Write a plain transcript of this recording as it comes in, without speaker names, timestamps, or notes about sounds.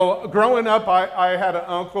Well, growing up, I had an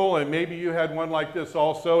uncle, and maybe you had one like this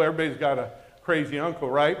also. Everybody's got a crazy uncle,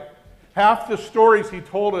 right? Half the stories he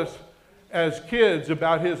told us as kids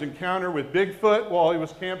about his encounter with Bigfoot while he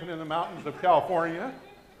was camping in the mountains of California,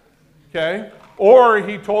 okay? Or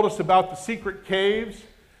he told us about the secret caves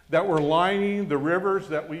that were lining the rivers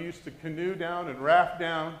that we used to canoe down and raft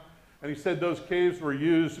down. And he said those caves were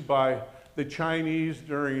used by the Chinese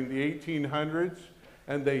during the 1800s,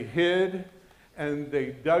 and they hid, and they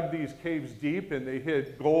dug these caves deep, and they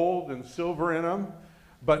hid gold and silver in them,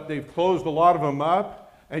 but they've closed a lot of them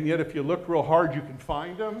up, and yet if you look real hard, you can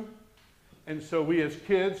find them. And so we as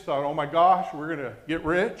kids thought, oh my gosh, we're gonna get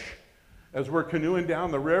rich as we're canoeing down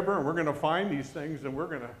the river, and we're gonna find these things, and we're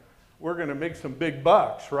gonna make some big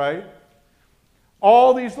bucks, right?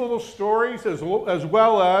 All these little stories, as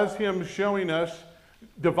well as him showing us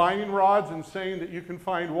divining rods and saying that you can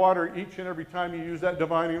find water each and every time you use that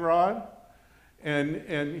divining rod.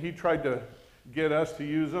 And he tried to get us to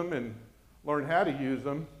use them and learn how to use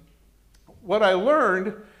them. What I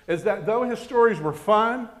learned is that though his stories were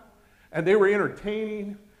fun and they were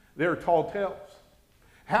entertaining, they were tall tales.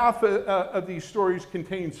 Half of these stories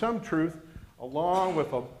contain some truth, along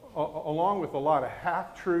with a lot of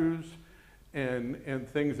half-truths and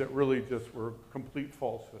things that really just were complete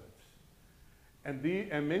falsehoods. And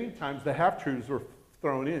many times the half-truths were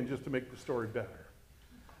thrown in just to make the story better.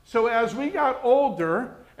 So as we got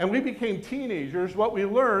older and we became teenagers, what we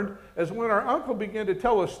learned is when our uncle began to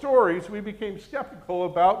tell us stories, we became skeptical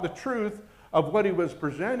about the truth of what he was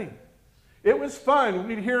presenting. It was fun,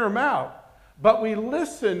 we'd hear him out, but we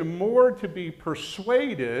listened more to be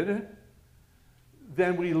persuaded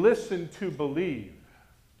than we listened to believe.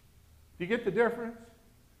 Do you get the difference?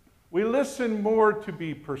 We listened more to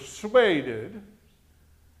be persuaded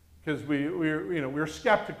because we're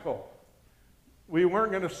skeptical. We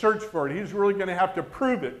weren't going to search for it. He's really going to have to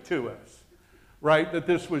prove it to us, right, that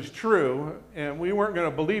this was true. And we weren't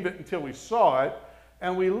going to believe it until we saw it.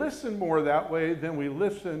 And we listened more that way than we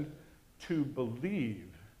listened to believe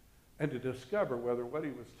and to discover whether what he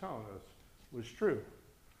was telling us was true.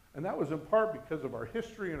 And that was in part because of our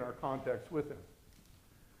history and our context with him.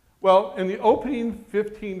 Well, in the opening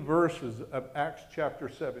 15 verses of Acts chapter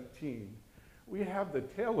 17, we have the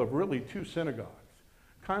tale of really two synagogues,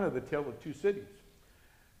 kind of the tale of two cities.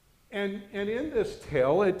 And in this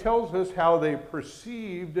tale, it tells us how they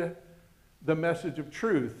perceived the message of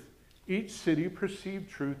truth. Each city perceived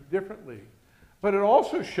truth differently. But it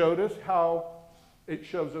also showed us it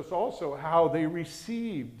shows us also how they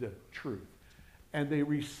received truth. And they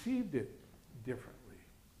received it differently.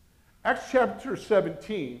 Acts chapter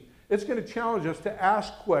 17, it's going to challenge us to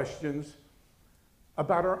ask questions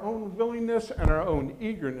about our own willingness and our own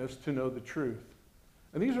eagerness to know the truth.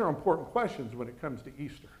 And these are important questions when it comes to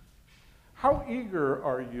Easter. How eager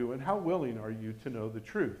are you and how willing are you to know the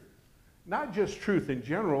truth? Not just truth in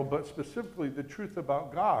general, but specifically the truth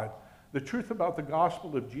about God, the truth about the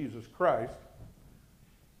gospel of Jesus Christ.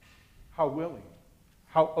 How willing,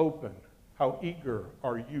 how open, how eager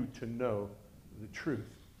are you to know the truth?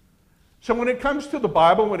 So when it comes to the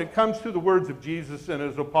Bible, when it comes to the words of Jesus and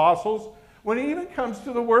his apostles, when it even comes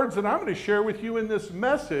to the words that I'm going to share with you in this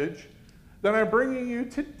message that I'm bringing you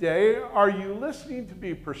today, are you listening to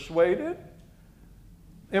be persuaded?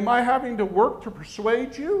 Am I having to work to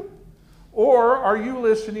persuade you? Or are you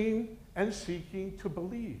listening and seeking to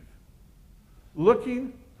believe?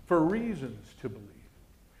 Looking for reasons to believe.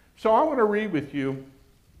 So I want to read with you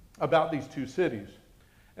about these two cities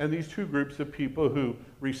and these two groups of people who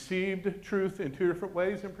received truth in two different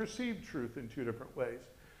ways and perceived truth in two different ways.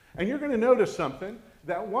 And you're going to notice something,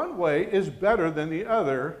 that one way is better than the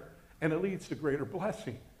other, and it leads to greater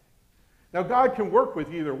blessing. Now, God can work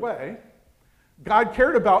with either way. God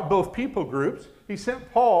cared about both people groups. He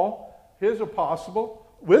sent Paul, his apostle,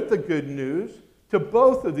 with the good news to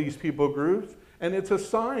both of these people groups, and it's a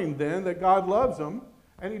sign then that God loves them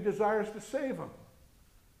and he desires to save them.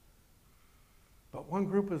 But one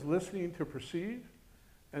group was listening to perceive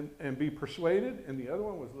and be persuaded, and the other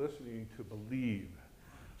one was listening to believe.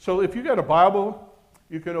 So if you got a Bible,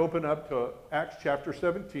 you can open up to Acts chapter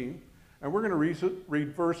 17, and we're going to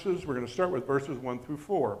read verses. We're going to start with verses 1 through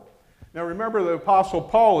 4. Now remember, the Apostle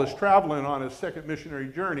Paul is traveling on his second missionary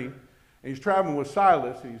journey, and he's traveling with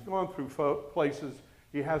Silas, and he's going through places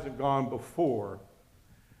he hasn't gone before.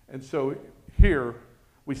 And so here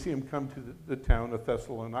we see him come to the town of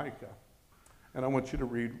Thessalonica. And I want you to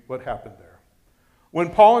read what happened there. When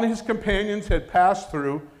Paul and his companions had passed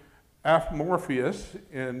through Morpheus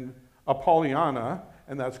in Apollonia,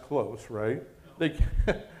 and that's close, right?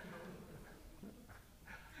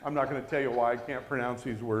 I'm not going to tell you why I can't pronounce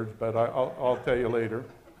these words, but I'll tell you later.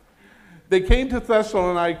 They came to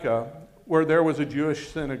Thessalonica, where there was a Jewish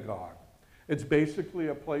synagogue. It's basically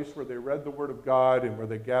a place where they read the Word of God and where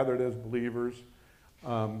they gathered as believers.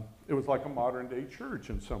 It was like a modern-day church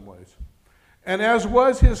in some ways. And as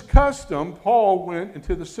was his custom, Paul went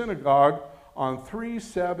into the synagogue on 3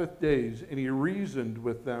 Sabbath days, and he reasoned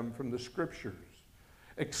with them from the Scriptures,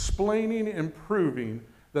 explaining and proving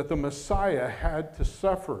that the Messiah had to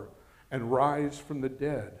suffer and rise from the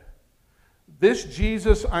dead. This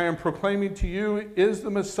Jesus I am proclaiming to you is the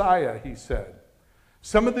Messiah, he said.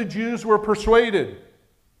 Some of the Jews were persuaded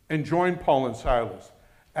and joined Paul and Silas,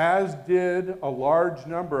 as did a large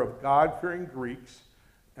number of God-fearing Greeks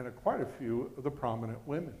and quite a few of the prominent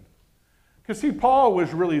women. Because see, Paul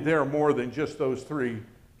was really there more than just those 3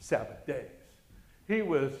 Sabbath days. He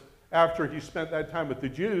was, after he spent that time with the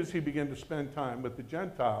Jews, he began to spend time with the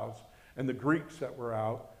Gentiles and the Greeks that were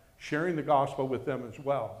out, sharing the gospel with them as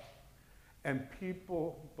well. And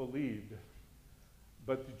people believed.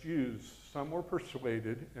 But the Jews, some were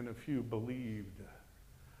persuaded and a few believed.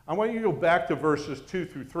 I want you to go back to verses 2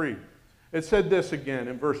 through 3. It said this again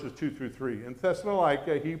in verses 2 through 3. In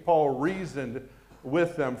Thessalonica, Paul reasoned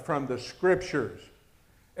with them from the Scriptures,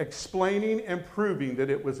 explaining and proving that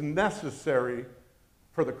it was necessary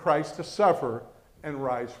for the Christ to suffer and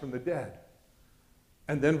rise from the dead.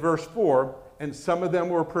 And then verse 4, and some of them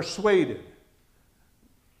were persuaded.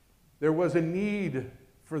 There was a need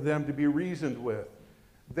for them to be reasoned with.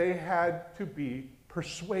 They had to be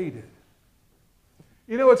persuaded.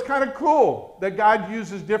 You know, it's kind of cool that God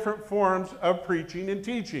uses different forms of preaching and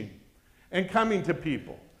teaching and coming to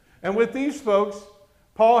people. And with these folks,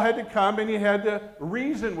 Paul had to come and he had to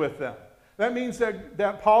reason with them. That means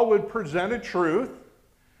that Paul would present a truth,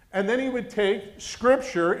 and then he would take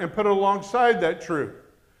Scripture and put it alongside that truth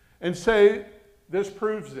and say, this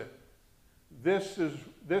proves it. This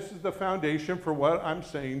is the foundation for what I'm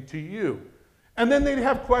saying to you. And then they'd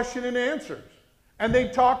have question and answers, and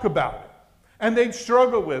they'd talk about it, and they'd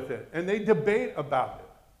struggle with it, and they'd debate about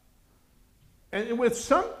it. And with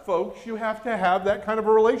some folks, you have to have that kind of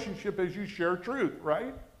a relationship as you share truth,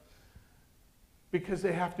 right? Because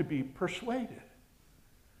they have to be persuaded.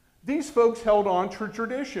 These folks held on to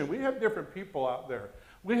tradition. We have different people out there.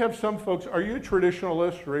 We have some folks, are you a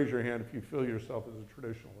traditionalist? Raise your hand if you feel yourself as a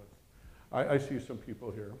traditionalist. I see some people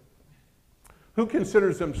here. Who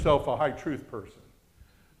considers themselves a high truth person?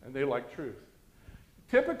 And they like truth.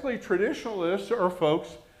 Typically, traditionalists are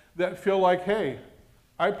folks that feel like, hey,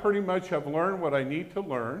 I pretty much have learned what I need to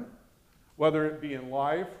learn, whether it be in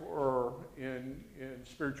life or in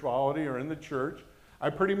spirituality or in the church.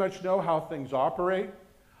 I pretty much know how things operate.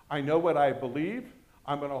 I know what I believe.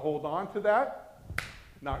 I'm going to hold on to that.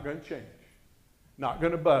 Not going to change. Not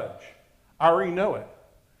going to budge. I already know it.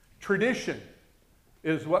 Tradition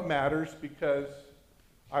is what matters because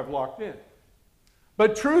I've locked in.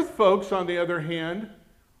 But truth folks, on the other hand,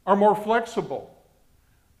 are more flexible.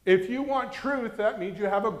 If you want truth, that means you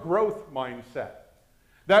have a growth mindset.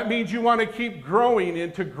 That means you want to keep growing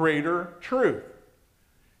into greater truth.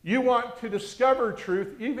 You want to discover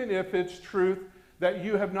truth even if it's truth that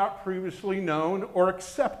you have not previously known or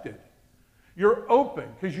accepted. You're open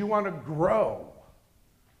because you want to grow.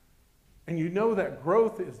 And you know that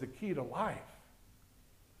growth is the key to life.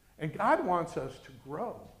 And God wants us to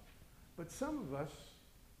grow. But some of us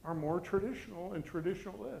are more traditional and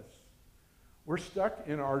traditionalists. We're stuck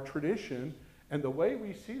in our tradition, and the way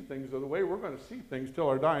we see things, or the way we're going to see things till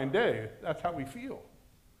our dying day, that's how we feel.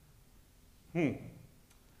 I'm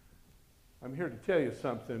here to tell you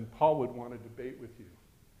something. Paul would want to debate with you.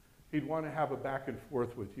 He'd want to have a back and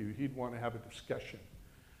forth with you. He'd want to have a discussion.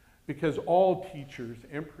 Because all teachers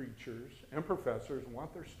and preachers and professors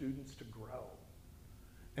want their students to grow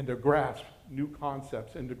and to grasp new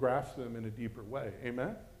concepts and to grasp them in a deeper way.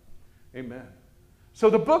 Amen? Amen.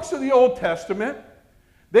 So the books of the Old Testament,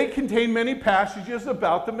 they contain many passages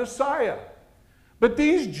about the Messiah. But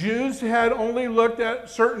these Jews had only looked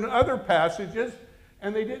at certain other passages,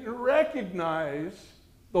 and they didn't recognize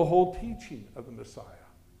the whole teaching of the Messiah.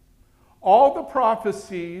 All the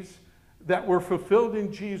prophecies that were fulfilled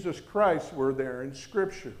in Jesus Christ were there in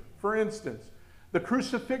Scripture. For instance, the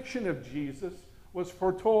crucifixion of Jesus was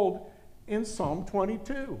foretold in Psalm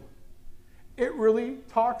 22. It really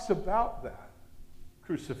talks about that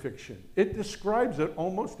crucifixion. It describes it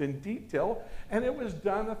almost in detail, and it was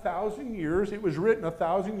done 1,000 years. It was written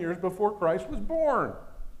 1,000 years before Christ was born.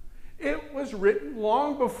 It was written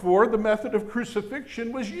long before the method of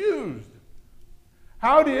crucifixion was used.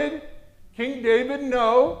 How did King David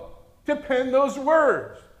know to pen those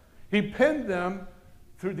words? He penned them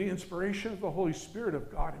through the inspiration of the Holy Spirit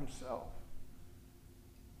of God himself.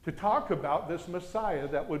 to talk about this Messiah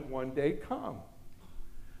that would one day come.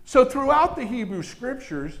 So throughout the Hebrew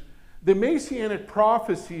Scriptures, the Messianic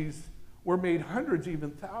prophecies were made hundreds,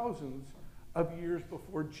 even thousands of years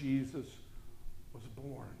before Jesus was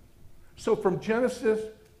born. So from Genesis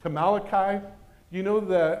to Malachi, you know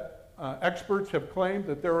that experts have claimed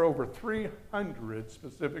that there are over 300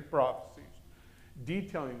 specific prophecies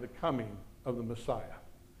detailing the coming of the Messiah,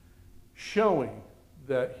 showing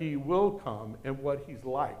that he will come and what he's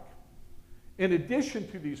like. In addition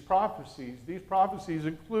to these prophecies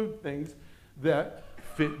include things that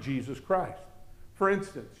fit Jesus Christ. For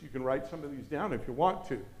instance, you can write some of these down if you want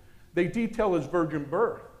to. They detail his virgin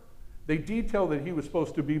birth. They detail that he was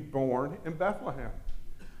supposed to be born in Bethlehem,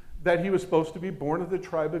 that he was supposed to be born of the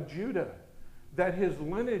tribe of Judah, that his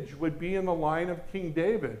lineage would be in the line of King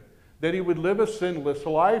David, that he would live a sinless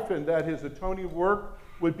life, and that his atoning work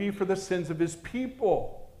would be for the sins of his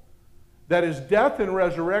people, that his death and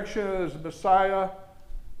resurrection as Messiah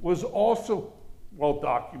was also well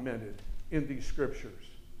documented in these scriptures.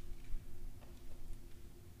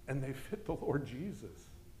 And they fit the Lord Jesus.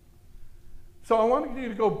 So I want you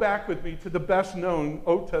to go back with me to the best known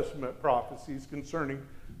Old Testament prophecies concerning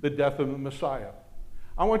the death of the Messiah.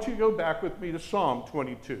 I want you to go back with me to Psalm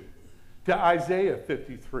 22, to Isaiah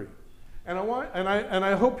 53. And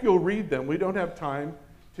I hope you'll read them. We don't have time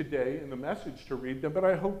today in the message to read them, but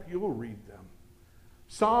I hope you'll read them.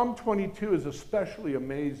 Psalm 22 is especially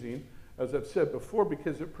amazing, as I've said before,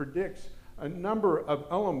 because it predicts a number of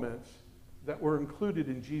elements that were included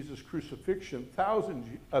in Jesus' crucifixion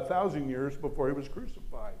 1,000 years before he was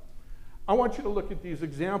crucified. I want you to look at these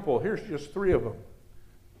examples. Here's just 3 of them.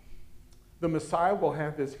 The Messiah will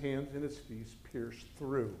have his hands and his feet pierced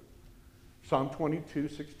through. Psalm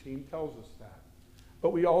 22:16 tells us that. But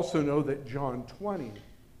we also know that John 20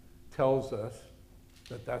 tells us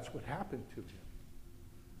that that's what happened to him.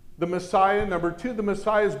 The Messiah, number 2, the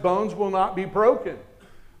Messiah's bones will not be broken.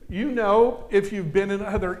 You know, if you've been in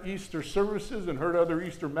other Easter services and heard other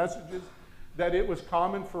Easter messages, that it was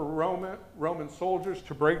common for Roman soldiers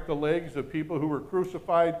to break the legs of people who were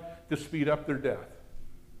crucified to speed up their death.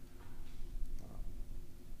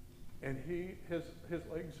 And his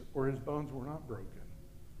legs or his bones were not broken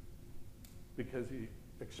because he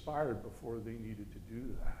expired before they needed to do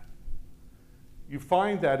that. You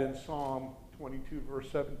find that in Psalm 22, verse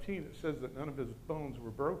 17. It says that none of his bones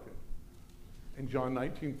were broken. And John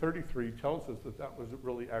 19:33 tells us that that was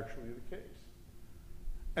really actually the case.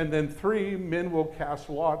 And then 3, men will cast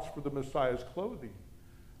lots for the Messiah's clothing.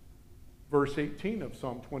 Verse 18 of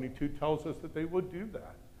Psalm 22 tells us that they would do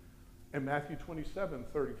that. And Matthew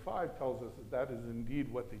 27:35 tells us that that is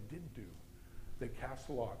indeed what they did do. They cast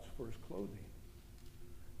lots for his clothing.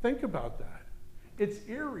 Think about that. It's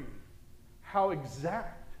eerie how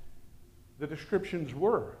exact the descriptions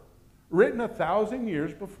were. Written 1,000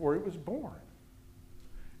 years before he was born.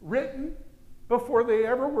 Written before they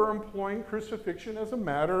ever were employing crucifixion as a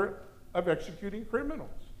matter of executing criminals.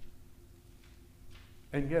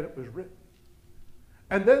 And yet it was written.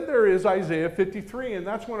 And then there is Isaiah 53, and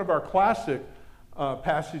that's one of our classic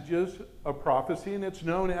passages of prophecy, and it's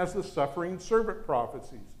known as the suffering servant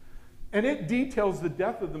prophecies. And it details the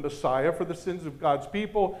death of the Messiah for the sins of God's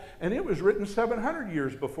people, and it was written 700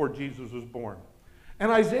 years before Jesus was born.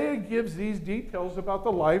 And Isaiah gives these details about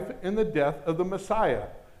the life and the death of the Messiah.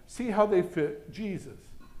 See how they fit Jesus.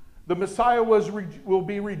 The Messiah will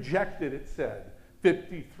be rejected, it said,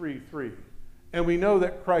 53:3. And we know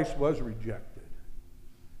that Christ was rejected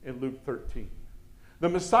in Luke 13. The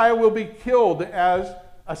Messiah will be killed as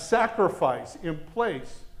a sacrifice in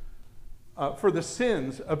place for the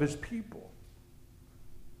sins of his people.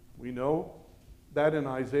 We know that in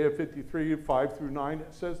Isaiah 53, 5-9,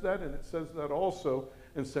 it says that, and it says that also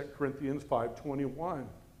in 2 Corinthians 5:21.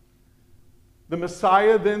 The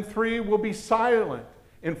Messiah, then 3, will be silent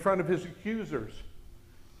in front of his accusers.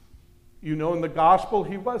 You know, in the gospel,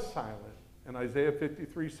 he was silent. And Isaiah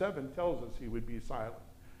 53:7 tells us he would be silent.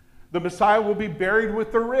 The Messiah will be buried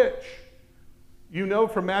with the rich. You know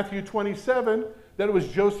from Matthew 27 that it was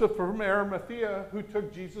Joseph from Arimathea who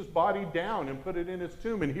took Jesus' body down and put it in his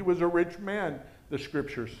tomb, and he was a rich man, the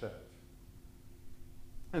scripture says.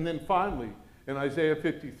 And then finally, in Isaiah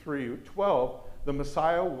 53:12, the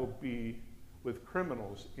Messiah will be with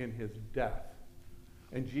criminals in his death.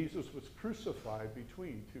 And Jesus was crucified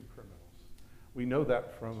between 2 criminals. We know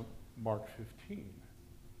that from Mark 15.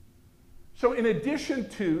 So in addition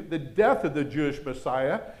to the death of the Jewish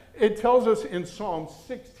Messiah, it tells us in Psalm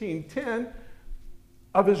 16:10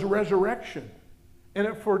 of his resurrection. And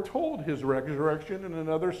it foretold his resurrection in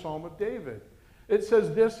another Psalm of David. It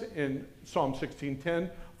says this in Psalm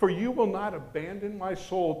 16:10, For you will not abandon my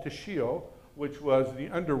soul to Sheol, which was the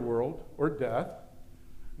underworld or death,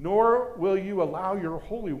 nor will you allow your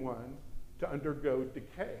Holy One to undergo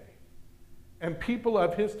decay. And people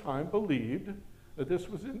of his time believed that this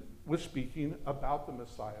was speaking about the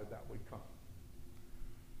Messiah that would come.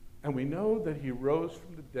 And we know that he rose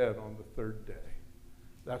from the dead on the third day.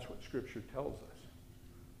 That's what Scripture tells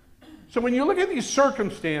us. So when you look at these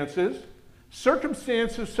circumstances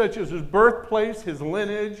such as his birthplace, his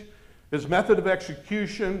lineage, his method of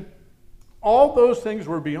execution, all those things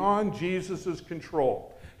were beyond Jesus'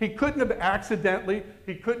 control. He couldn't have accidentally,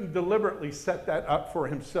 he couldn't deliberately set that up for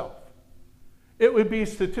himself. It would be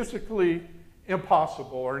statistically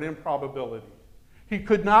impossible or an improbability. He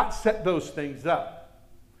could not set those things up.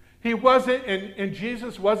 He wasn't, and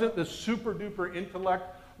Jesus wasn't the super duper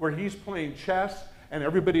intellect where he's playing chess and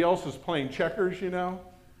everybody else is playing checkers, you know.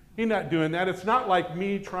 He's not doing that. It's not like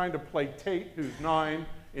me trying to play Tate, who's 9,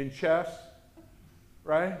 in chess,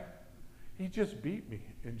 right? He just beat me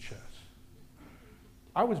in chess.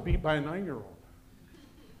 I was beat by a 9-year-old.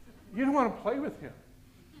 You don't want to play with him.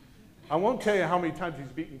 I won't tell you how many times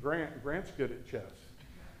he's beaten Grant. Grant's good at chess.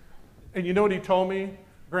 And you know what he told me?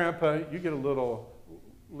 Grandpa, you get a little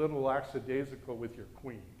lackadaisical with your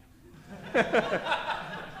queen.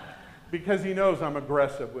 Because he knows I'm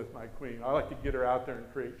aggressive with my queen. I like to get her out there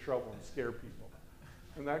and create trouble and scare people.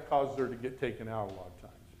 And that causes her to get taken out a lot of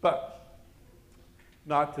times. But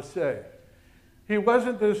not to say, he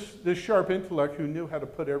wasn't this sharp intellect who knew how to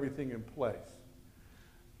put everything in place.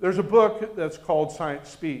 There's a book that's called Science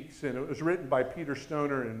Speaks, and it was written by Peter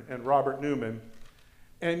Stoner and Robert Newman.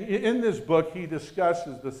 And in this book, they discuss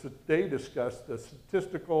the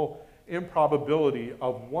statistical improbability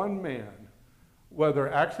of one man, whether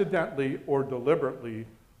accidentally or deliberately,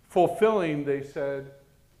 fulfilling, they said,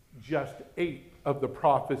 just 8 of the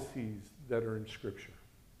prophecies that are in Scripture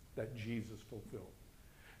that Jesus fulfilled.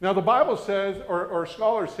 Now, the Bible says, or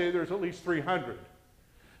scholars say, there's at least 300.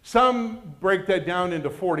 Some break that down into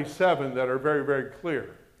 47 that are very, very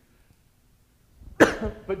clear.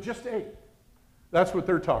 But just 8. That's what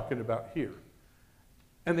they're talking about here.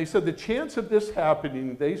 And they said the chance of this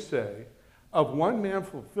happening, they say, of one man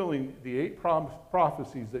fulfilling the 8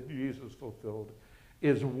 prophecies that Jesus fulfilled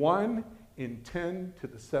is 1 in 10 to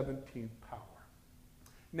the 17th power.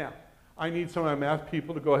 Now, I need some of my math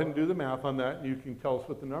people to go ahead and do the math on that, and you can tell us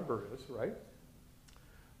what the number is, right?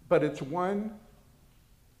 But it's 1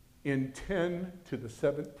 in 10 to the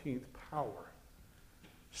 17th power.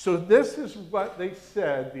 So this is what they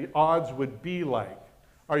said the odds would be like.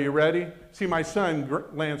 Are you ready? See, my son,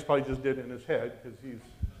 Lance, probably just did it in his head because he's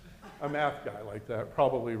a math guy like that,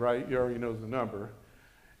 probably, right? He already knows the number.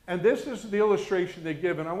 And this is the illustration they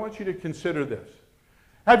give, and I want you to consider this.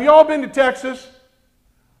 Have you all been to Texas?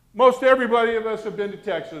 Most everybody of us have been to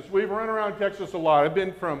Texas. We've run around Texas a lot. I've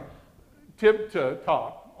been from tip to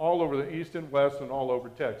top, all over the east and west and all over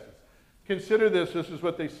Texas. Consider this. This is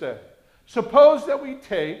what they said. Suppose that we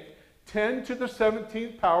take 10 to the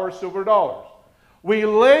 17th power silver dollars. We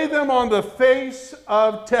lay them on the face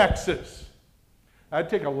of Texas. That'd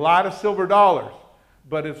take a lot of silver dollars,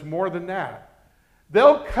 but it's more than that.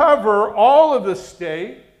 They'll cover all of the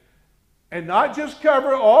state, and not just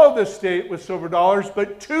cover all of the state with silver dollars,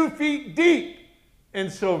 but 2 feet deep in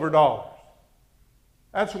silver dollars.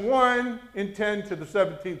 That's 1 in 10 to the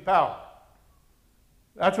 17th power.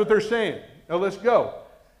 That's what they're saying. Now let's go.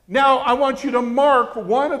 Now I want you to mark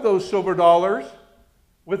one of those silver dollars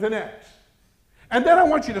with an X. And then I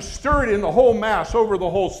want you to stir it in the whole mass over the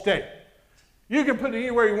whole state. You can put it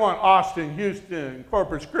anywhere you want. Austin, Houston,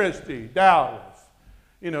 Corpus Christi, Dallas,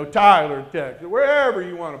 Tyler, Texas, wherever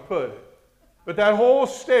you want to put it. But that whole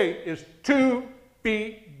state is 2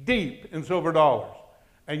 feet deep in silver dollars.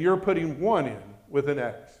 And you're putting 1 in with an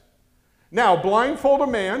X. Now, blindfold a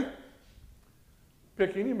man.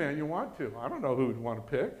 Pick any man you want to. I don't know who we'd want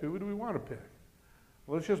to pick. Who do we want to pick?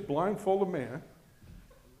 Well, let's just blindfold a man.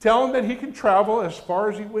 Tell him that he can travel as far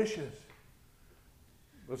as he wishes.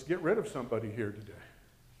 Let's get rid of somebody here today.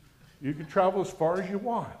 You can travel as far as you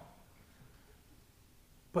want.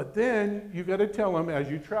 But then you got to tell him, as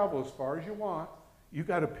you travel as far as you want, you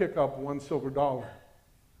got to pick up 1 silver dollar.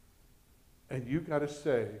 And you got to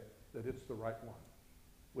say that it's the right one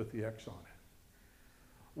with the X on it.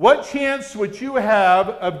 What chance would you have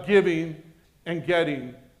of giving and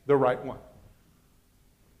getting the right one?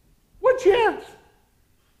 What chance?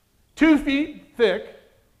 2 feet thick,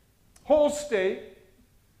 whole state,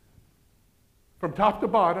 from top to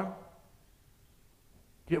bottom,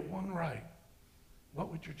 get one right. What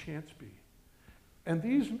would your chance be? And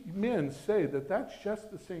these men say that that's just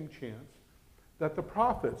the same chance that the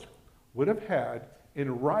prophets would have had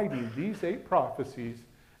in writing these 8 prophecies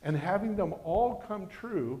and having them all come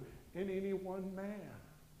true in any one man.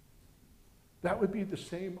 That would be the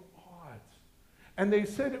same odds. And they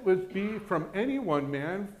said it would be from any one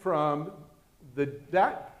man from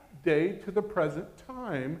that day to the present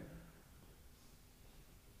time,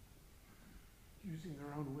 using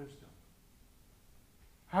their own wisdom.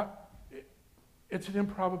 It's an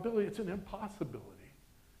improbability. It's an impossibility.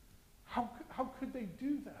 How could they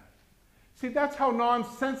do that? See, that's how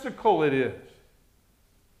nonsensical it is.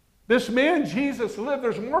 This man, Jesus, lived.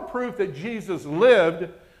 There's more proof that Jesus lived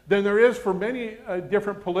than there is for many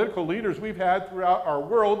different political leaders we've had throughout our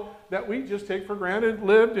world that we just take for granted,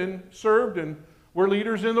 lived and served, and were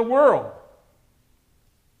leaders in the world.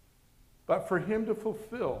 But for him to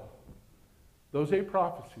fulfill those 8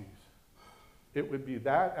 prophecies, it would be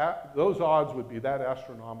that, those odds would be that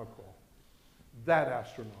astronomical. That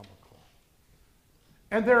astronomical.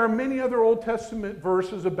 And there are many other Old Testament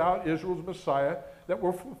verses about Israel's Messiah that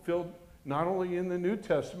were fulfilled not only in the New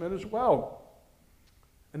Testament as well.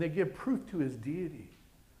 And they give proof to his deity.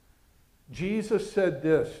 Jesus said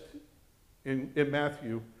this in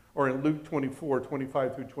Matthew, or in Luke 24,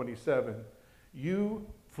 25 through 27. You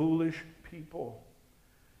foolish people,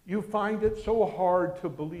 you find it so hard to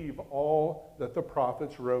believe all that the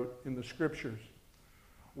prophets wrote in the scriptures.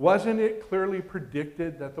 Wasn't it clearly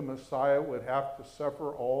predicted that the Messiah would have to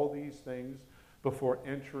suffer all these things before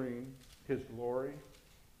entering his glory?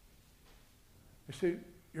 You see,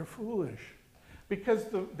 you're foolish. Because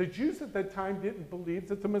the Jews at that time didn't believe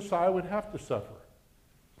that the Messiah would have to suffer.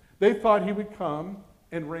 They thought he would come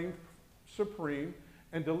and reign supreme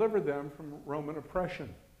and deliver them from Roman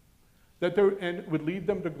oppression. And would lead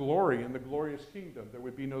them to glory in the glorious kingdom. There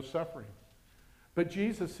would be no suffering. But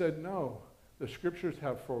Jesus said, no, the scriptures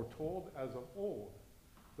have foretold as of old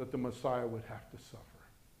that the Messiah would have to suffer.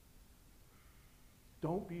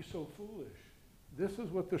 Don't be so foolish. This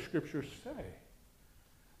is what the scriptures say.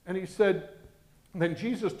 And he said, then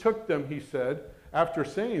Jesus took them, he said, after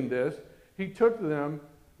saying this, he took them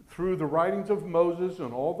through the writings of Moses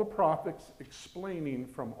and all the prophets, explaining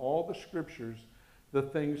from all the scriptures the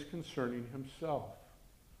things concerning himself.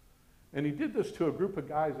 And he did this to a group of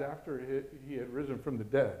guys after he had risen from the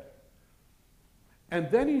dead.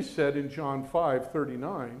 And then he said in John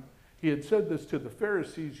 5:39, he had said this to the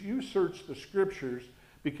Pharisees, you search the scriptures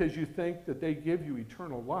because you think that they give you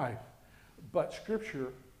eternal life. But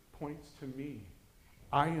scripture points to me.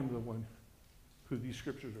 I am the one who these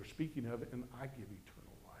scriptures are speaking of, and I give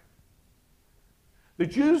eternal life. The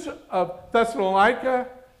Jews of Thessalonica,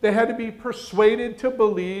 they had to be persuaded to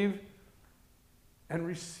believe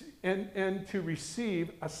and to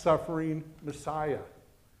receive a suffering Messiah.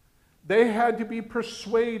 They had to be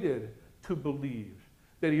persuaded to believe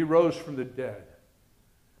that he rose from the dead.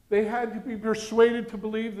 They had to be persuaded to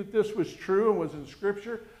believe that this was true and was in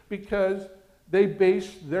Scripture because they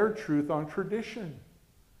based their truth on tradition.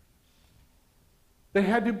 They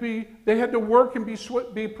had to work and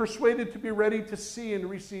be persuaded to be ready to see and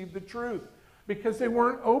receive the truth because they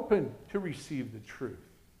weren't open to receive the truth.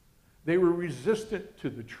 They were resistant to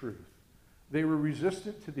the truth. They were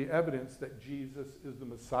resistant to the evidence that Jesus is the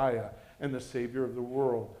Messiah and the Savior of the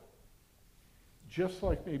world. Just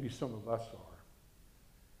like maybe some of us are.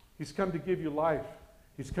 He's come to give you life.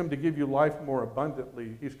 He's come to give you life more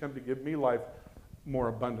abundantly. He's come to give me life more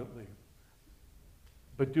abundantly.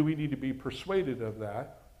 But do we need to be persuaded of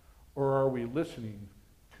that, or are we listening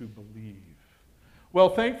to believe? Well,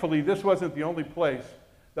 thankfully, this wasn't the only place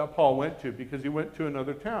that Paul went to, because he went to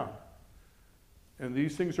another town. And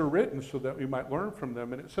these things are written so that we might learn from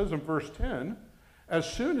them. And it says in verse 10, as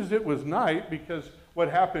soon as it was night, because what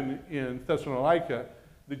happened in Thessalonica,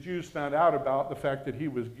 the Jews found out about the fact that he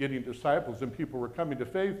was getting disciples and people were coming to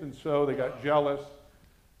faith, and so they got jealous,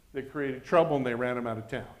 they created trouble, and they ran him out of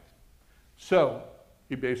town. So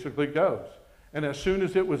he basically goes. And as soon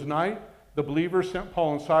as it was night, the believers sent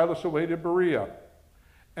Paul and Silas away to Berea.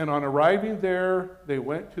 And on arriving there, they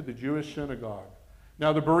went to the Jewish synagogue.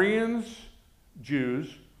 Now the Bereans,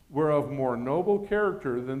 Jews, were of more noble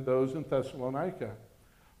character than those in Thessalonica,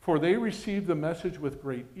 for they received the message with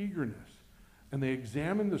great eagerness, and they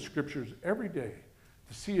examined the scriptures every day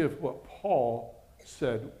to see if what Paul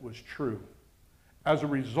said was true. As a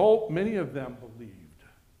result, many of them believed,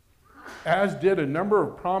 as did a number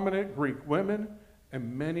of prominent Greek women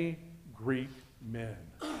and many Greek men.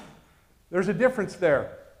 There's a difference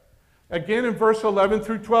there. Again, in verse 11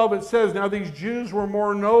 through 12, it says, now these Jews were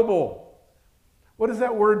more noble. What does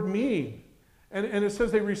that word mean? And it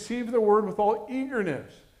says they received the word with all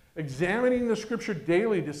eagerness, examining the scripture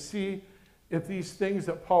daily to see if these things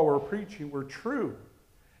that Paul were preaching were true.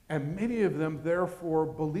 And many of them therefore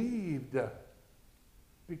believed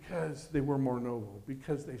because they were more noble,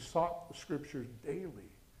 because they sought the scriptures daily.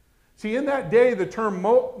 See, in that day, the term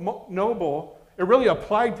noble, it really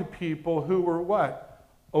applied to people who were what?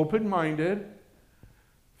 Open-minded,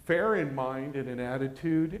 fair in mind and in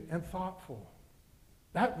attitude, and thoughtful.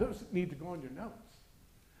 Those need to go on your notes.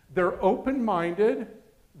 They're open-minded,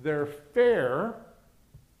 they're fair,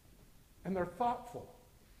 and they're thoughtful.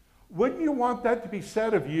 Wouldn't you want that to be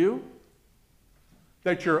said of you?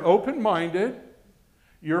 That you're open-minded,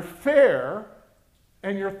 you're fair,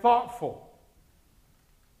 and you're thoughtful.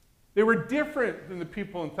 They were different than the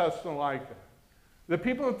people in Thessalonica. The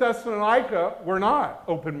people in Thessalonica were not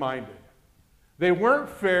open-minded. They weren't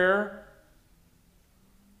fair,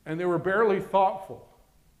 and they were barely thoughtful.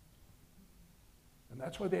 And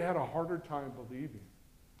that's why they had a harder time believing.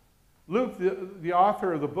 Luke, the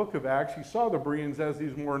author of the book of Acts, he saw the Bereans as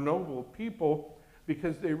these more noble people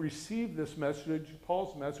because they received this message,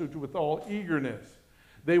 Paul's message, with all eagerness.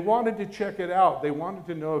 They wanted to check it out. They wanted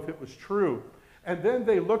to know if it was true. And then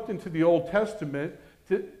they looked into the Old Testament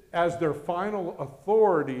as their final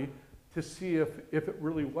authority to see if it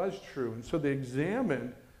really was true. And so they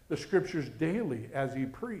examined the scriptures daily as he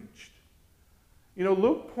preached. You know,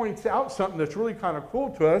 Luke points out something that's really kind of cool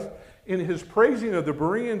to us. In his praising of the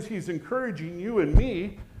Bereans, he's encouraging you and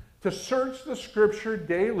me to search the scripture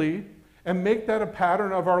daily and make that a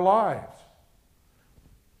pattern of our lives.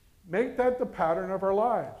 Make that the pattern of our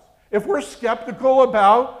lives. If we're skeptical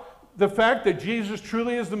about the fact that Jesus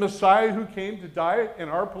truly is the Messiah who came to die in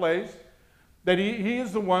our place, that he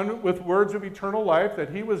is the one with words of eternal life, that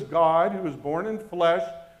he was God who was born in flesh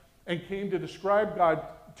and came to describe God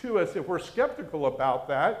to us, if we're skeptical about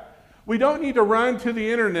that, we don't need to run to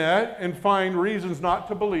the internet and find reasons not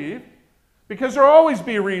to believe, because there'll always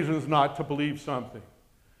be reasons not to believe something.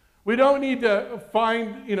 We don't need to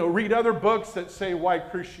read other books that say why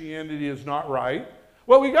Christianity is not right.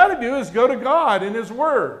 What we got to do is go to God and his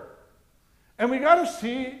word. And we got to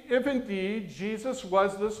see if indeed Jesus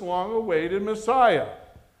was this long-awaited Messiah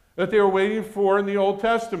that they were waiting for in the Old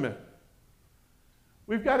Testament.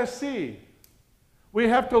 We've got to see. We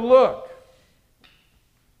have to look.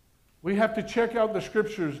 We have to check out the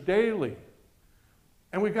scriptures daily.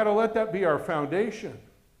 And we've got to let that be our foundation.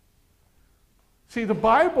 See, the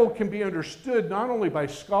Bible can be understood not only by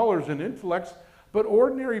scholars and intellects, but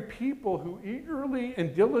ordinary people who eagerly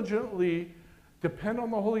and diligently depend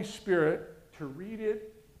on the Holy Spirit to read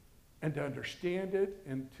it and to understand it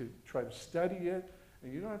and to try to study it.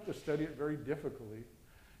 And you don't have to study it very difficultly.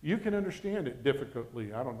 You can understand it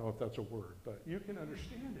difficultly. I don't know if that's a word, but you can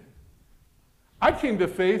understand it. I came to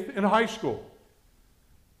faith in high school.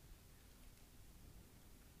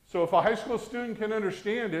 So if a high school student can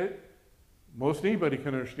understand it, most anybody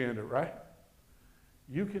can understand it, right?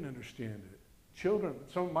 You can understand it. Children,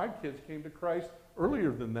 some of my kids came to Christ earlier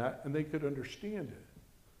than that, and they could understand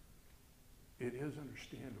it. It is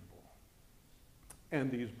understandable. And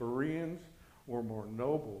these Bereans were more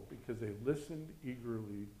noble because they listened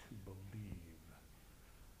eagerly to believe.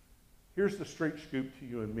 Here's the straight scoop to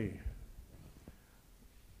you and me.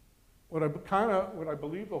 What I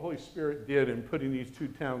believe the Holy Spirit did in putting these two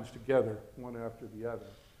towns together, one after the other,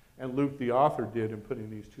 and Luke the author did in putting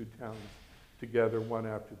these two towns together, one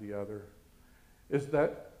after the other, is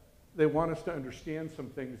that they want us to understand some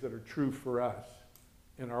things that are true for us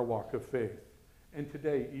in our walk of faith, and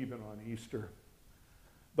today even on Easter.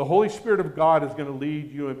 The Holy Spirit of God is going to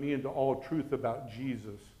lead you and me into all truth about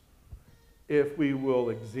Jesus if we will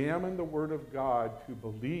examine the Word of God to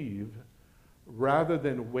believe rather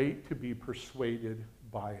than wait to be persuaded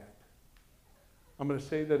by it. I'm going to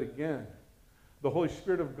say that again. The Holy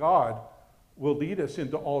Spirit of God will lead us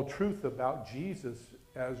into all truth about Jesus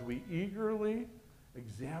as we eagerly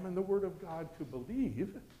examine the Word of God to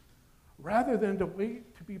believe rather than to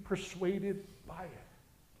wait to be persuaded by it.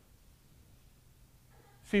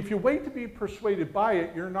 See, if you wait to be persuaded by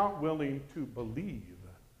it, you're not willing to believe.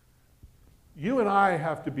 You and I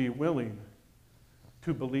have to be willing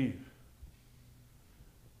to believe.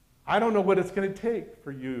 I don't know what it's going to take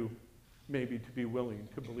for you maybe to be willing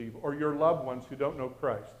to believe, or your loved ones who don't know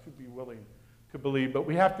Christ to be willing to believe, but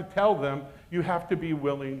we have to tell them, you have to be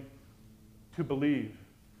willing to believe.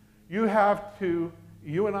 You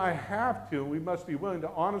and I have to, we must be willing to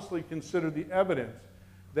honestly consider the evidence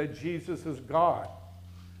that Jesus is God.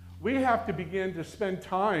 We have to begin to spend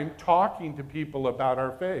time talking to people about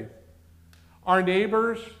our faith. Our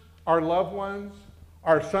neighbors, our loved ones,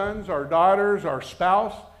 our sons, our daughters, our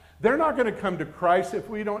spouse, they're not going to come to Christ if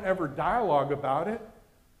we don't ever dialogue about it,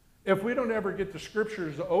 if we don't ever get the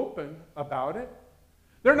scriptures open about it.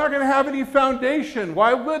 They're not going to have any foundation.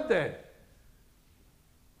 Why would they?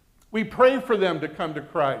 We pray for them to come to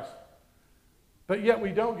Christ, but yet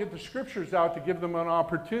we don't get the scriptures out to give them an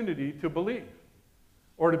opportunity to believe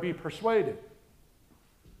or to be persuaded.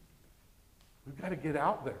 We've got to get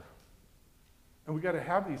out there, and we've got to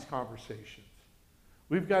have these conversations.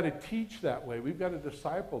 We've got to teach that way. We've got to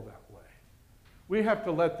disciple that way. We have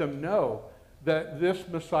to let them know that this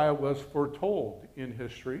Messiah was foretold in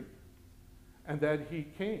history, and that he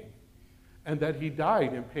came, and that he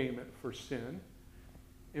died in payment for sin,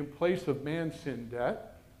 in place of man's sin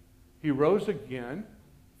debt. He rose again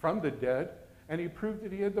from the dead, and he proved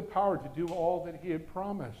that he had the power to do all that he had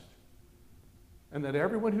promised. And that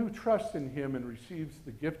everyone who trusts in him and receives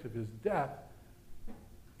the gift of his death,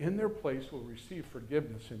 in their place will receive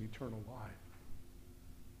forgiveness and eternal life.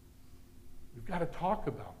 We've got to talk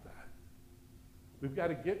about that. We've got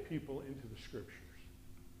to get people into the scriptures.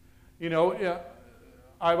 You know,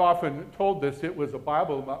 I've often told this. It was a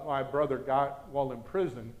Bible that my brother got while in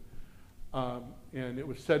prison, and it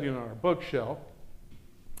was sitting on our bookshelf.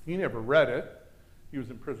 He never read it. He was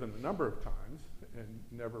in prison a number of times and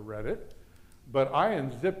never read it. But I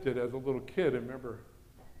unzipped it as a little kid and remember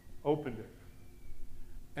opened it.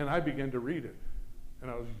 And I began to read it. And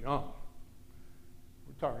I was young.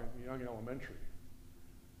 We're talking young elementary.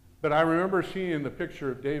 But I remember seeing the picture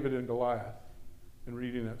of David and Goliath and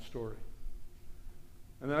reading that story.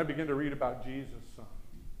 And then I began to read about Jesus' son.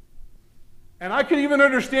 And I could even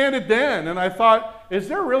understand it then. And I thought, is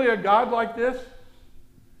there really a God like this?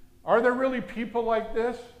 Are there really people like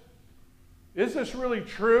this? Is this really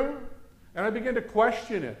true? And I began to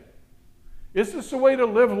question it. Is this a way to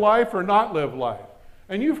live life or not live life?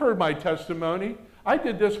 And you've heard my testimony. I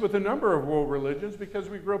did this with a number of world religions because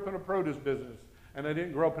we grew up in a produce business and I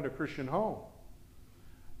didn't grow up in a Christian home.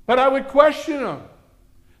 But I would question them.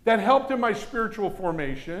 That helped in my spiritual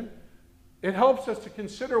formation. It helps us to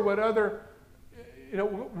consider what other,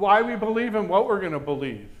 why we believe and what we're going to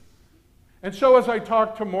believe. And so as I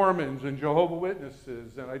talk to Mormons and Jehovah's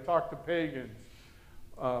Witnesses, and I talk to pagans,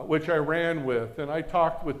 which I ran with, and I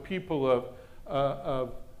talked with people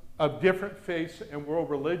of different faiths and world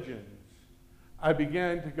religions, I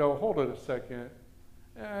began to go, hold it a second,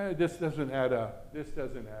 this doesn't add up, this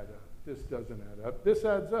doesn't add up, this doesn't add up, this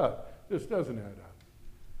adds up, this doesn't add up.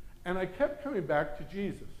 And I kept coming back to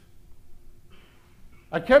Jesus.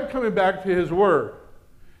 I kept coming back to his word.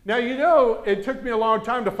 Now, it took me a long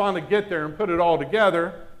time to finally get there and put it all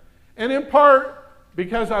together. And in part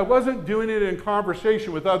because I wasn't doing it in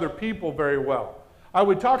conversation with other people very well. I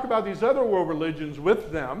would talk about these other world religions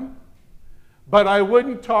with them, but I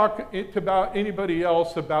wouldn't talk about anybody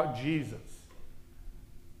else about Jesus.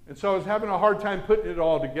 And so I was having a hard time putting it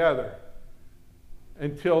all together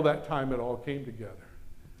until that time it all came together.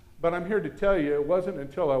 But I'm here to tell you, it wasn't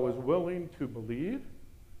until I was willing to believe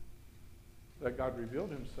that God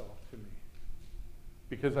revealed himself to me.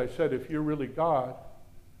 Because I said, if you're really God,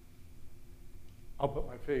 I'll put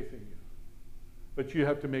my faith in you. But you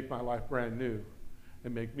have to make my life brand new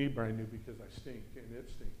and make me brand new because I stink and it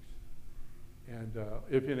stinks. And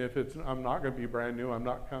if I'm not going to be brand new, I'm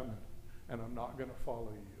not coming. And I'm not going to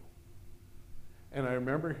follow you. And I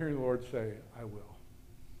remember hearing the Lord say, I will.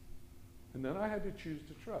 And then I had to choose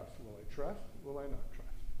to trust. Will I trust? Will I not trust?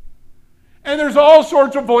 And there's all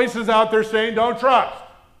sorts of voices out there saying, don't trust.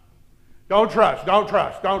 Don't trust, don't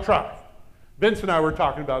trust, don't trust. Vince and I were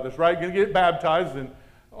talking about this, right? You're going to get baptized, and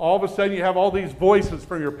all of a sudden you have all these voices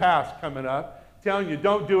from your past coming up telling you,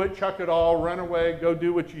 don't do it, chuck it all, run away, go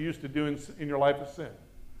do what you used to do in your life of sin.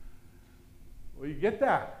 Well, you get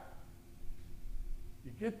that.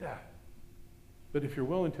 You get that. But if you're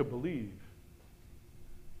willing to believe,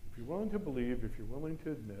 if you're willing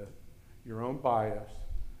to admit your own bias,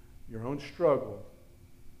 your own struggle,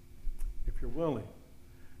 if you're willing,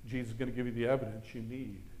 Jesus is going to give you the evidence you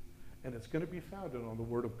need. And it's going to be founded on the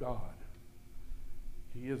Word of God.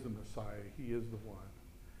 He is the Messiah. He is the one.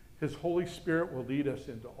 His Holy Spirit will lead us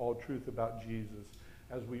into all truth about Jesus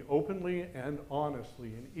as we openly and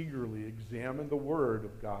honestly and eagerly examine the Word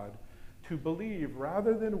of God to believe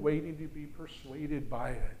rather than waiting to be persuaded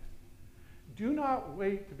by it. Do not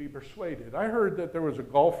wait to be persuaded. I heard that there was a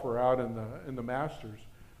golfer out in the Masters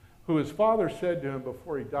who his father said to him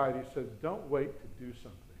before he died, he said, don't wait to do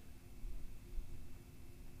something.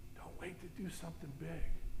 Don't wait to do something big.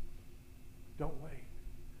 Don't wait.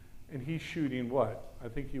 And he's shooting what? I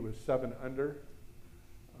think he was 7 under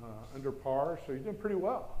par, so he's doing pretty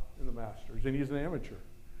well in the Masters, and he's an amateur.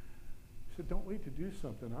 He said, don't wait to do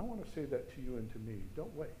something. I want to say that to you and to me.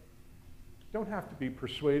 Don't wait. Don't have to be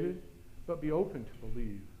persuaded, but be open to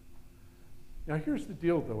believe. Now here's the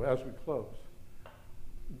deal, though, as we close.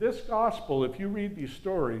 this gospel, if you read these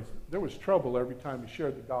stories, there was trouble every time he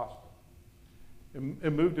shared the gospel.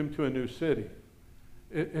 It moved him to a new city.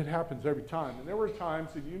 It happens every time. And there were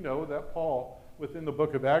times, and you know that Paul, within the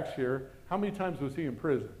book of Acts here, how many times was he in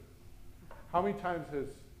prison? How many times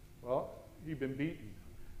he'd been beaten.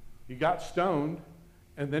 He got stoned,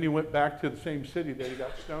 and then he went back to the same city that he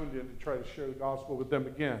got stoned in to try to share the gospel with them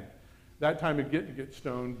again. That time he didn't get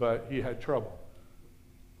stoned, but he had trouble.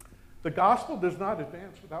 The gospel does not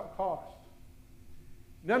advance without cost.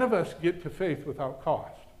 None of us get to faith without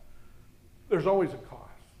cost. There's always a cost.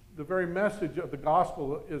 The very message of the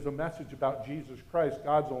gospel is a message about Jesus Christ,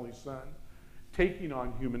 God's only Son, taking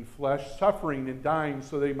on human flesh, suffering and dying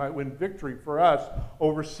so that he might win victory for us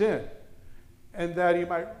over sin, and that he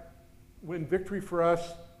might win victory for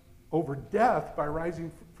us over death by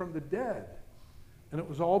rising from the dead. And it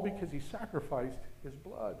was all because he sacrificed his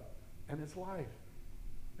blood and his life.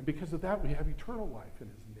 And because of that, we have eternal life in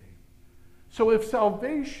his name. So if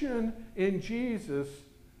salvation in Jesus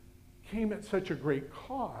came at such a great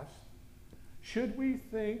cost, should we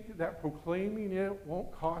think that proclaiming it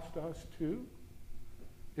won't cost us too?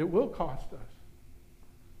 It will cost us.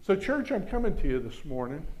 So church, I'm coming to you this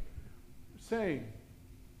morning saying,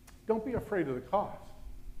 don't be afraid of the cost.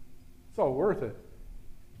 It's all worth it.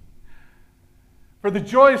 For the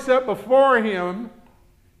joy set before him,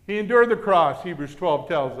 he endured the cross, Hebrews 12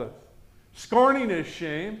 tells us, scorning his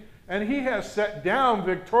shame, and he has sat down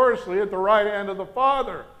victoriously at the right hand of the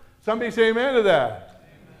Father. Somebody say amen to that.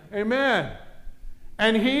 Amen.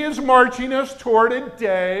 And he is marching us toward a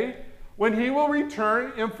day when he will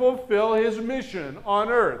return and fulfill his mission on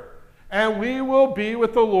earth. And we will be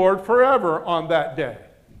with the Lord forever on that day.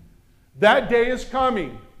 That day is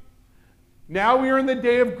coming. Now we are in the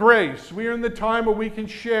day of grace. We are in the time where we can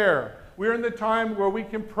share. We are in the time where we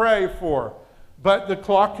can pray for. But the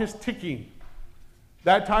clock is ticking.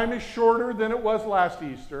 That time is shorter than it was last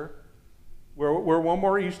Easter. We're one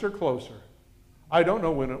more Easter closer. I don't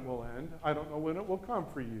know when it will end. I don't know when it will come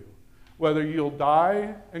for you. Whether you'll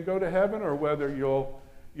die and go to heaven or whether you'll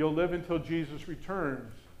live until Jesus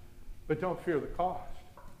returns. But don't fear the cost.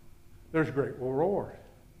 There's great reward.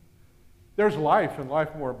 There's life and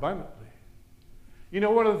life more abundantly. You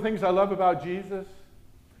know, one of the things I love about Jesus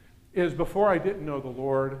is before I didn't know the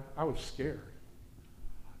Lord, I was scared.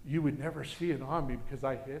 You would never see it on me because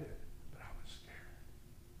I hid it, but I was scared.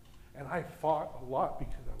 And I fought a lot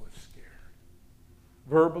because I was scared.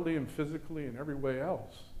 Verbally and physically and every way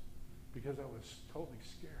else, because I was totally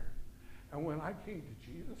scared. And when I came to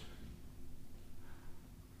Jesus,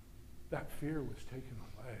 that fear was taken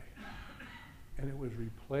away. And it was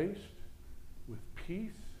replaced with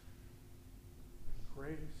peace, and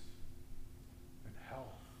grace, and health.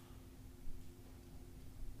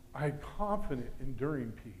 I had confident,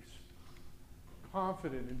 enduring peace,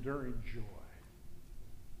 confident, enduring joy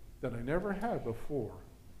that I never had before,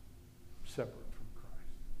 separate from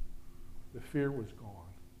Christ. The fear was gone.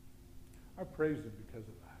 I praised him because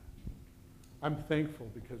of that. I'm thankful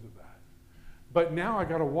because of that. But now I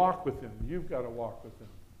got to walk with him. You've got to walk with him.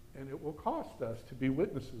 And it will cost us to be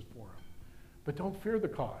witnesses for him. But don't fear the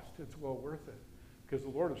cost. It's well worth it. Because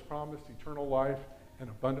the Lord has promised eternal life and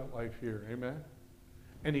abundant life here. Amen?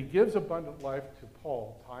 And he gives abundant life to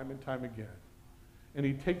Paul time and time again. And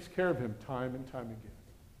he takes care of him time and time again.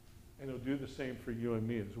 And he'll do the same for you and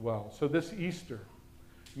me as well. So this Easter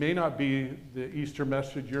may not be the Easter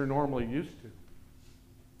message you're normally used to.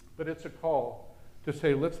 But it's a call to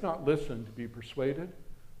say, let's not listen to be persuaded.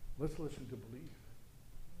 Let's listen to believe.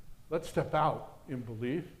 Let's step out in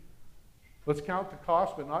belief. Let's count the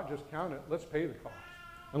cost, but not just count it. Let's pay the cost.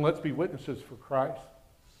 And let's be witnesses for Christ.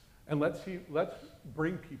 And let's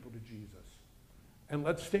bring people to Jesus. And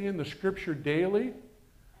let's stay in the Scripture daily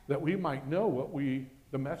that we might know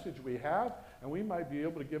the message we have, and we might be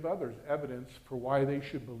able to give others evidence for why they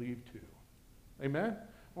should believe too. Amen?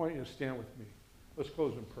 I want you to stand with me. Let's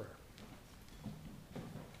close in prayer.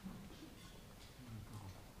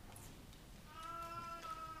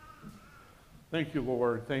 Thank you,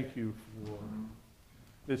 Lord. Thank you for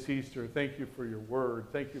this Easter. Thank you for your word.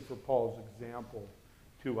 Thank you for Paul's example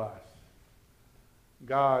to us.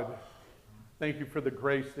 God, thank you for the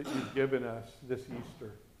grace that you've given us this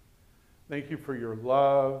Easter. Thank you for your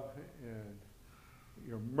love and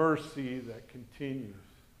your mercy that continues.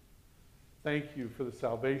 Thank you for the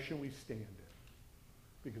salvation we stand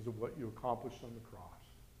in because of what you accomplished on the cross.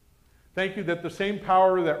 Thank you that the same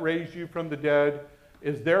power that raised you from the dead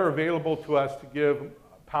is there available to us to give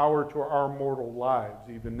power to our mortal lives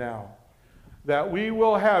even now. That we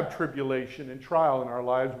will have tribulation and trial in our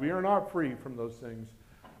lives. We are not free from those things,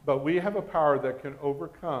 but we have a power that can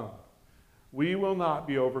overcome We will not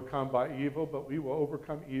be overcome by evil, but we will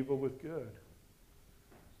overcome evil with good.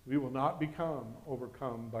 We will not become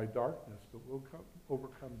overcome by darkness, but we'll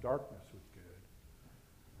overcome darkness with good.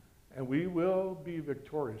 And we will be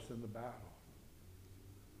victorious in the battle.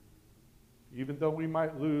 Even though we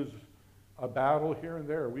might lose a battle here and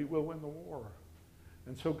there, we will win the war.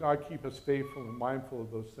 And so, God, keep us faithful and mindful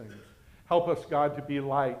of those things. Help us, God, to be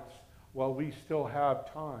lights while we still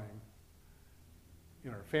have time in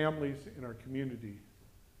our families, in our community,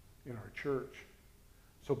 in our church.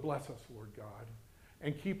 So bless us, Lord God.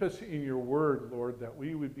 And keep us in your word, Lord, that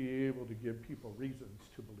we would be able to give people reasons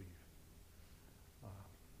to believe.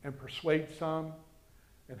 And persuade some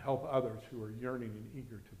and help others who are yearning and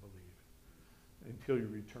eager to believe until you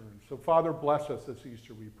return. So, Father, bless us this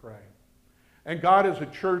Easter, we pray. And God, as a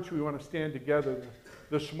church, we want to stand together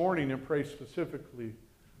this morning and pray specifically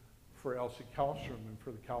for Elsie Kallstrom and for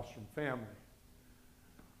the Kallstrom family.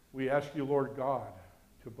 We ask you, Lord God,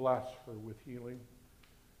 to bless her with healing,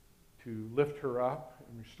 to lift her up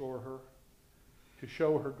and restore her, to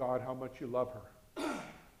show her, God, how much you love her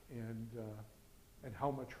and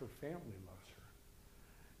how much her family loves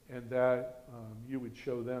her. And that you would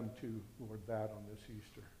show them too, Lord, that on this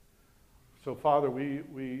Easter. So, Father,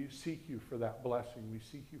 we seek you for that blessing. We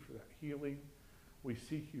seek you for that healing. We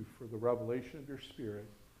seek you for the revelation of your Spirit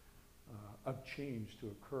of change to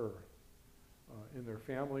occur in their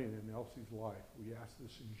family and in Elsie's life. We ask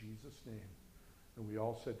this in Jesus' name. And we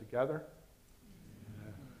all said together,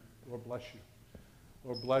 Lord bless you.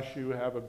 Lord bless you. Have a